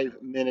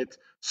 5-minute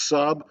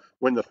sub.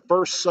 When the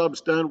first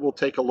sub's done, we'll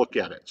take a look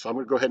at it. So I'm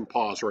going to go ahead and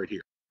pause right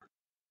here.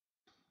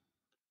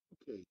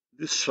 Okay,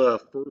 this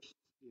first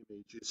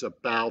image is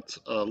about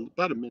a minute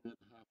and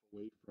a half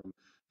away from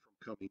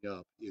coming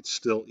up. It's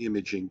still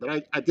imaging,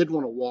 but I did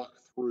want to walk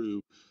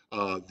through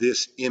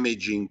this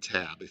imaging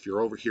tab. If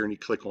you're over here and you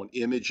click on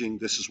imaging,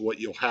 this is what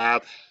you'll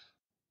have.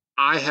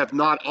 I have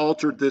not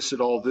altered this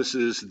at all. This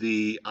is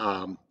the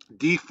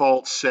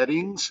default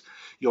settings.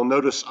 You'll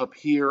notice up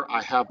here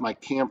I have my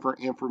camper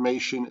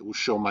information. It will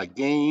show my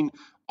gain,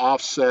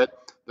 offset,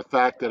 the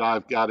fact that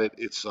I've got it,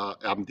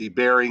 I'm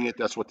debarring it.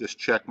 That's what this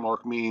check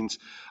mark means.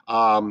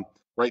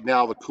 Right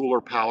now the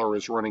cooler power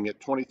is running at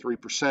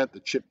 23%. The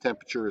chip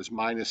temperature is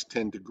minus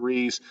 10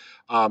 degrees.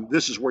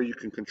 This is where you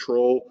can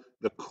control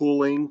the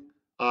cooling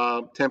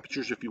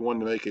temperatures if you want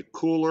to make it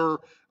cooler.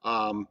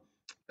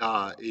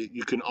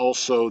 You can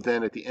also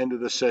then at the end of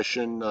the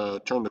session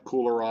turn the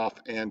cooler off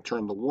and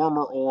turn the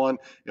warmer on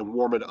and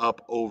warm it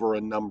up over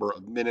a number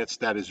of minutes.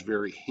 That is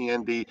very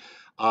handy.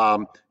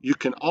 You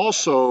can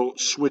also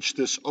switch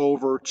this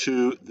over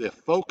to the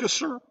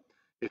focuser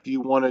if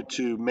you wanted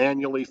to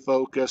manually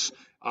focus.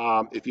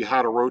 If you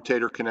had a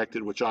rotator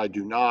connected, which I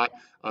do not,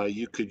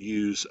 you could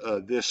use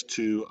this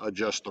to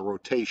adjust the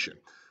rotation.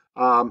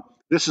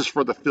 This is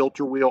for the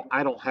filter wheel.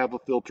 I don't have a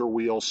filter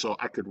wheel, so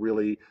I could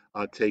really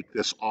take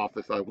this off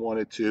if I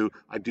wanted to.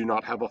 I do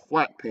not have a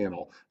flat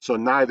panel, so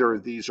neither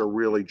of these are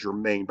really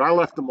germane. But I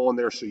left them on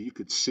there so you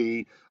could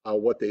see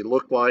what they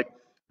look like.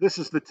 This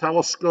is the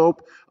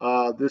telescope.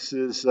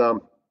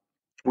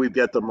 We've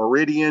got the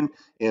meridian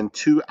in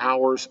 2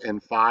 hours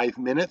and 5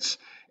 minutes,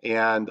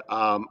 and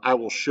I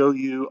will show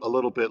you a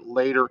little bit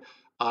later.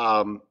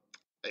 Um,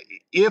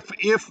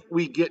 if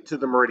we get to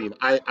the meridian,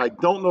 I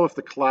don't know if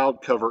the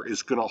cloud cover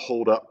is going to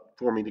hold up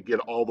for me to get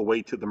all the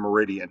way to the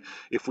meridian.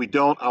 If we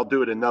don't, I'll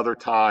do it another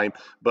time.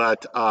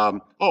 But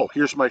oh,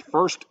 here's my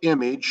first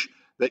image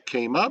that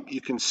came up. You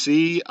can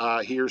see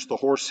here's the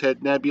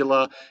Horsehead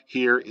Nebula.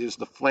 Here is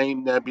the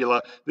Flame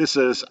Nebula. This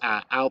is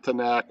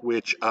N.I.N.A,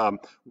 which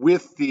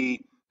with the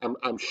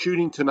I'm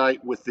shooting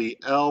tonight with the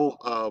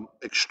L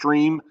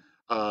Extreme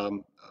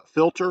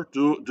filter,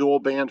 dual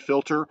band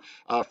filter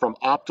from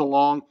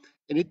Optolong.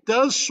 And it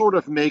does sort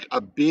of make a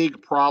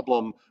big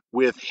problem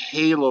with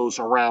halos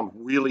around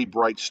really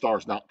bright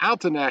stars. Now,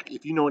 N.I.N.A,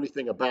 if you know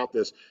anything about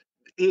this,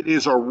 it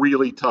is a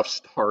really tough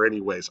star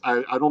anyways.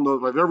 I don't know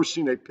if I've ever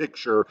seen a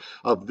picture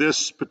of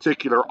this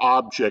particular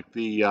object,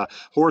 the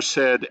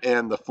Horsehead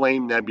and the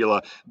Flame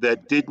Nebula,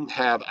 that didn't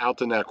have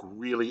N.I.N.A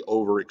really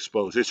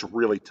overexposed. It's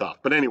really tough.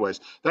 But anyways,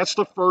 that's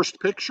the first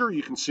picture.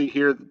 You can see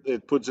here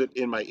it puts it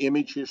in my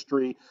image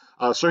history.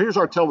 So here's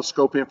our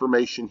telescope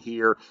information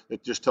here.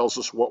 It just tells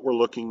us what we're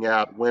looking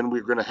at, when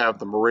we're going to have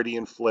the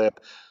meridian flip.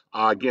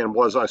 Again,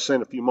 as I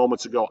said a few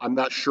moments ago, I'm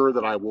not sure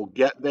that I will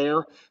get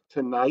there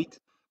tonight.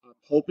 I'm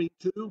hoping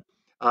to,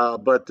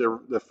 but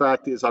the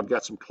fact is I've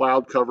got some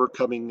cloud cover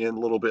coming in a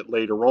little bit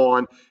later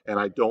on, and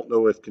I don't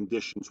know if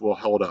conditions will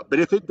hold up. But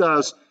if it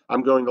does,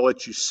 I'm going to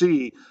let you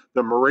see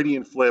the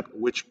meridian flip,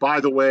 which,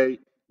 by the way,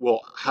 will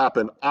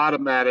happen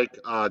automatic.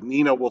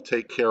 N.I.N.A will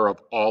take care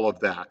of all of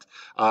that.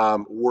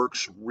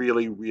 Works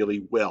really,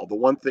 really well. The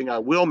one thing I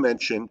will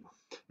mention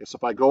is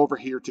if I go over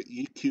here to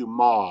EQ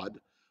Mod,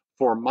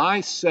 for my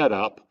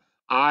setup,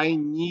 I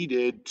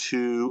needed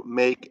to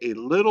make a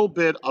little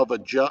bit of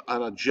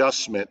an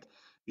adjustment.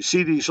 You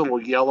see these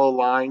little yellow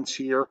lines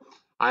here?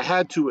 I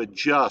had to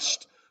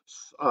adjust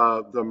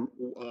uh,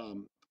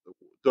 the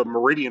the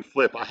meridian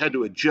flip. I had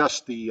to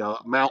adjust the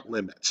mount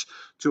limits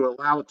to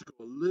allow it to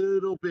go a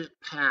little bit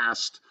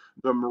past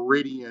the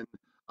meridian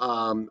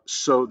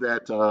so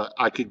that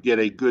I could get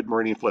a good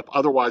meridian flip.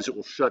 Otherwise, it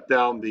will shut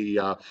down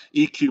the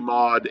EQ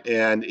mod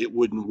and it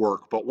wouldn't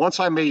work. But once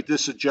I made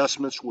this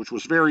adjustments, which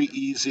was very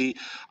easy,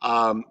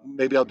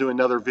 maybe I'll do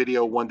another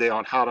video one day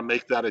on how to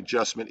make that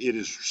adjustment. It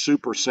is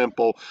super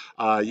simple.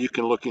 You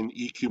can look in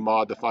EQ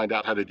mod to find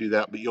out how to do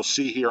that. But you'll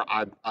see here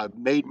I've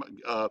made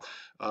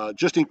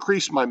just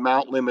increased my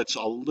mount limits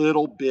a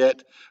little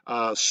bit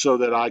so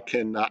that I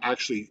can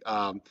actually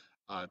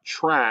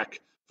track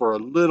for a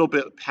little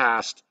bit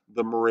past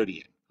the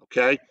meridian.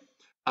 Okay.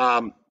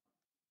 Um,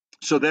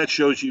 so that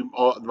shows you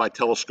all my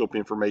telescope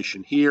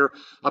information here.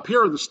 Up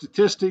here are the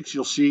statistics.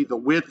 You'll see the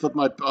width of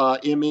my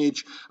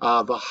image,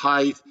 the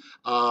height,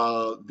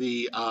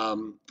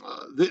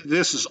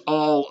 this is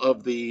all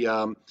of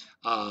the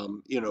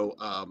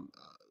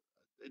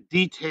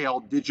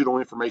detailed digital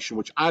information,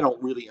 which I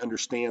don't really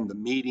understand: the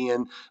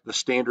median, the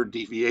standard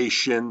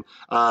deviation,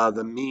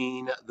 the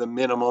mean, the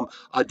minimum.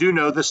 I do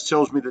know this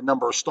tells me the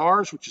number of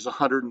stars, which is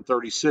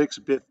 136,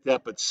 bit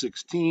depth at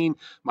 16,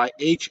 my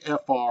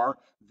HFR.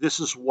 This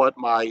is what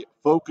my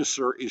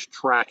focuser is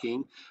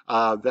tracking.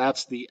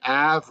 That's the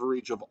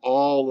average of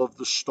all of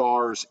the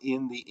stars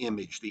in the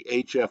image, the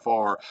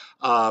HFR.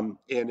 And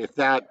if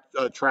that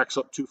tracks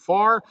up too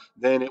far,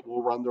 then it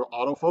will run the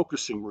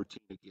autofocusing routine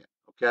again.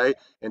 Okay,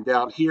 and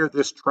down here,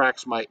 this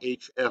tracks my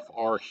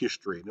HFR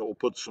history. And it will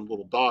put some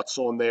little dots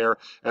on there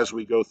as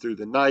we go through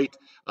the night,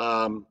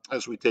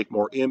 as we take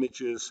more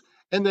images.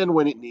 And then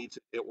when it needs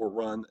it, it will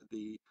run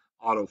the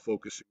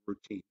autofocusing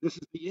routine. This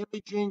is the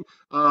imaging.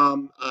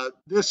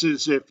 This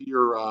is if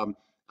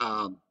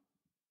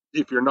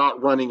you're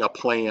not running a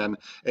plan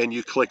and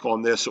you click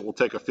on this, it will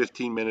take a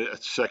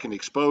 15-minute second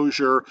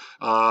exposure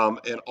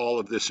and all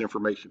of this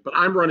information. But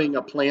I'm running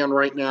a plan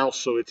right now,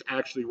 so it's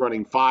actually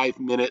running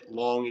 5-minute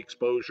long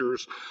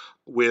exposures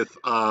with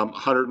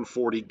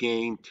 140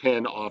 gain,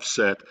 10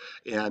 offset,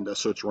 and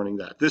so it's running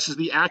that. This is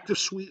the active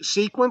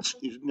sequence.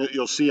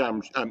 You'll see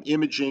I'm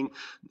imaging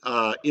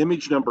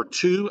image number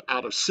 2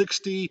 out of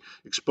 60,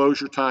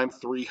 exposure time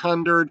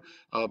 300,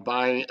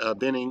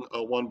 binning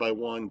 1 by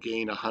 1,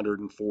 gain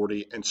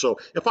 140. And so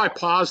if I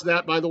pause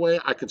that, by the way,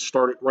 I can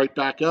start it right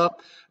back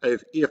up.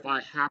 If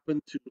I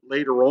happen to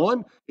later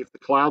on, if the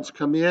clouds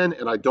come in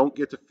and I don't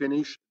get to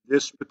finish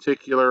this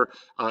particular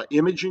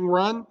imaging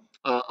run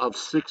of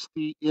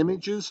 60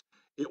 images,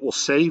 it will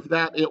save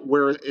that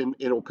and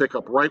it'll pick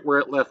up right where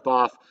it left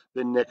off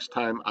the next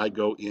time I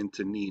go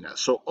into N.I.N.A.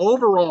 So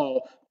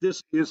overall,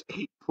 this is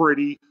a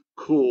pretty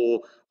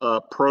cool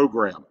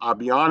program. I'll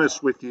be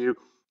honest with you,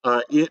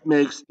 it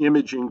makes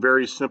imaging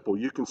very simple.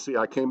 You can see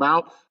I came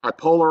out, I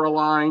polar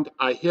aligned,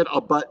 I hit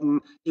a button,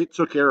 it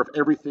took care of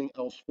everything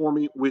else for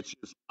me, which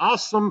is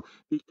awesome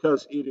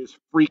because it is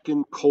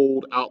freaking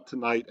cold out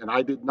tonight, and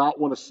I did not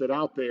want to sit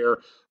out there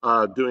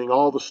doing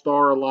all the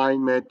star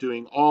alignment,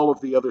 doing all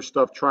of the other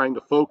stuff, trying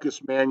to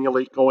focus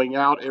manually, going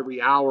out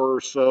every hour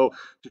or so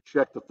to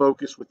check the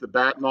focus with the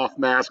Batinoff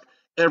mask.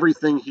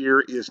 Everything here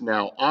is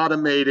now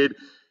automated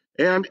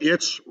and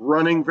it's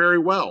running very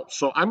well.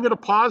 So I'm going to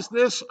pause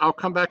this. I'll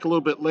come back a little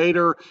bit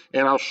later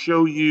and I'll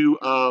show you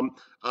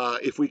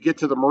if we get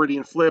to the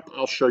meridian flip,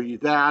 I'll show you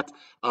that,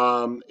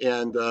 and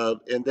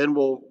then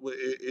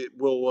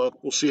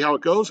we'll see how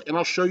it goes, and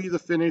I'll show you the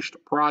finished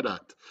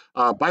product.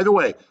 By the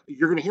way,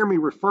 you're going to hear me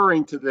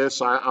referring to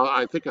this.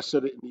 I think I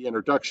said it in the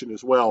introduction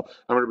as well.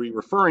 I'm going to be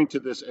referring to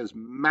this as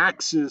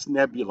Max's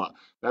Nebula.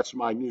 That's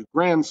my new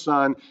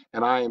grandson,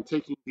 and I am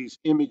taking these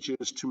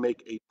images to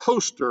make a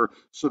poster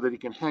so that he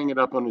can hang it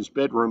up on his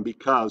bedroom,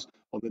 because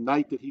on the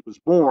night that he was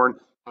born,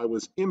 I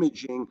was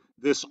imaging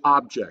this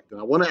object.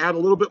 And I want to add a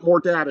little bit more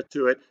data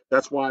to it.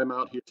 That's why I'm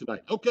out here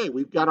tonight. Okay,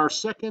 we've got our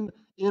second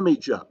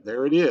image up.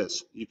 There it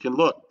is. You can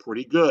look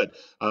pretty good.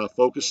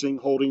 Focusing,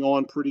 holding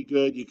on pretty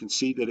good. You can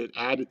see that it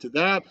added to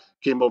that.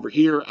 Came over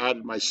here,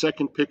 added my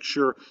second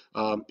picture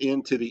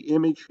into the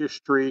image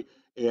history.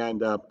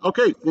 And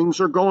okay, things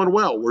are going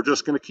well. We're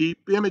just going to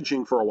keep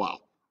imaging for a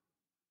while.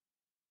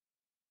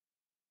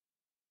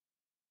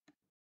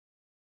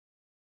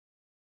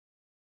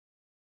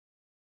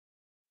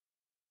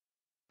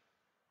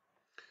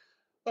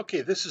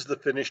 Okay, this is the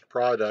finished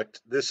product.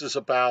 This is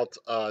about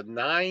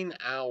 9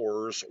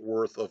 hours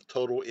worth of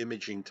total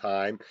imaging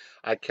time.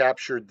 I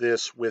captured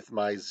this with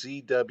my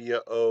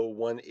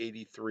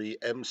ZWO-183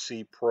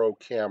 MC Pro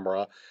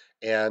camera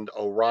and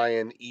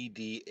Orion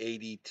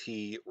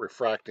ED80T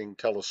refracting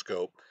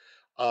telescope.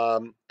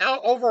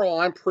 Overall,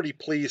 I'm pretty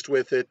pleased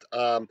with it.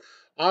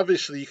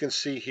 Obviously, you can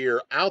see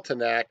here,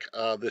 Altenac,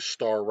 this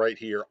star right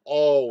here,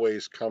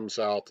 always comes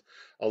out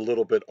a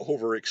little bit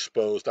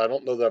overexposed. I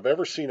don't know that I've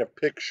ever seen a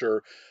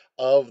picture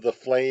of the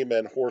Flame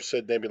and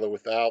Horsehead Nebula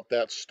without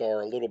that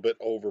star a little bit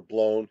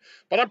overblown,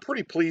 but I'm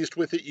pretty pleased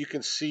with it. You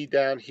can see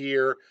down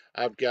here,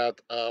 I've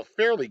got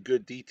fairly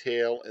good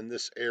detail in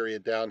this area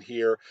down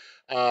here.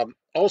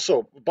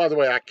 Also, by the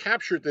way, I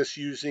captured this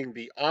using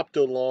the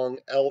Optolong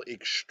L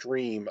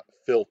Extreme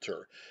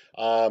filter.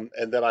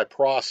 And then I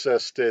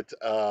processed it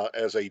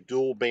as a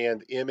dual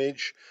band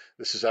image.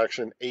 This is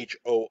actually an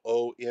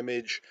HOO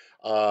image.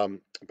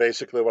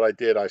 Basically what I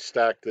did, I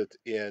stacked it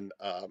in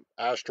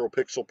Astro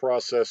Pixel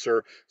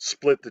processor,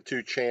 split the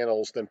two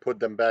channels, then put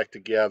them back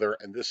together,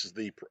 and this is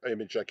the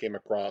image I came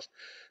across.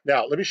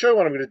 Now, let me show you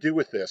what I'm going to do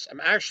with this. I'm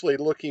actually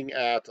looking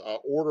at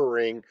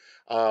ordering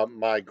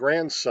my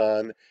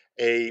grandson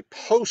a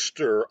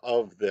poster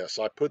of this.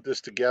 I put this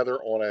together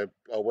on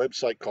a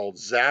website called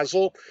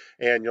Zazzle,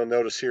 and you'll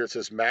notice here it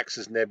says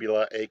Max's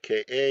Nebula,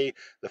 aka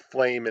the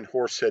Flame and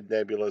Horsehead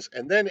Nebulas,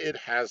 and then it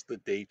has the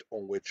date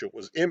on which it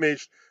was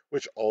imaged,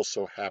 which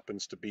also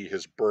happens to be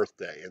his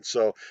birthday. And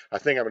so I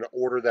think I'm going to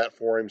order that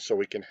for him so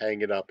we can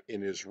hang it up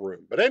in his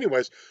room. But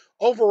anyways,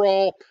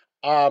 overall,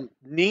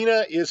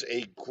 N.I.N.A is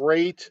a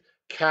great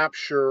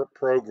capture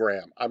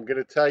program. I'm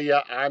going to tell you,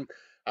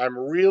 I'm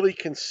really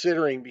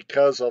considering,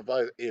 because of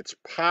its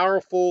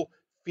powerful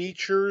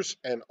features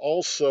and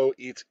also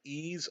its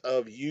ease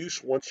of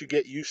use once you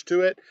get used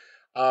to it.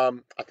 I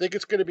think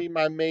it's going to be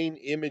my main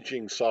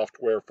imaging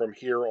software from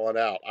here on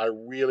out. I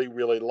really,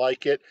 really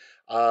like it.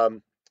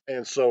 And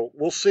so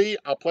we'll see.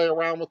 I'll play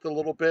around with it a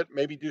little bit,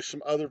 maybe do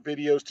some other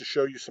videos to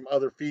show you some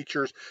other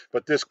features,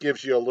 but this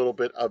gives you a little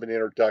bit of an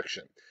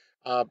introduction.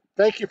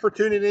 Thank you for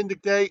tuning in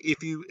today.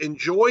 If you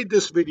enjoyed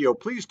this video,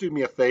 please do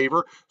me a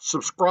favor,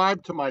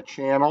 subscribe to my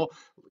channel.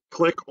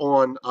 Click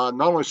on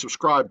not only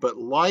subscribe, but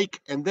like,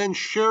 and then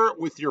share it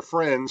with your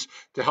friends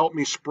to help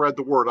me spread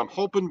the word. I'm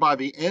hoping by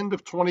the end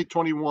of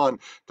 2021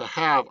 to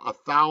have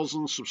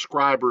 1,000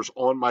 subscribers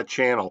on my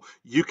channel.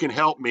 You can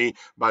help me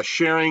by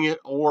sharing it,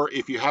 or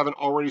if you haven't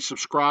already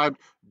subscribed,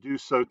 do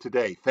so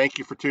today. Thank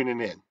you for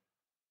tuning in.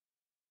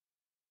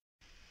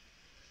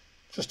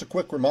 Just a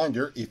quick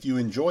reminder, if you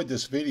enjoyed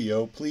this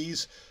video,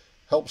 please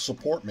help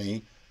support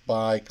me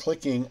by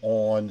clicking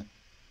on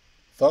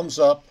thumbs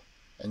up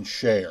and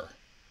share.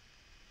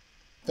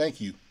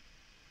 Thank you.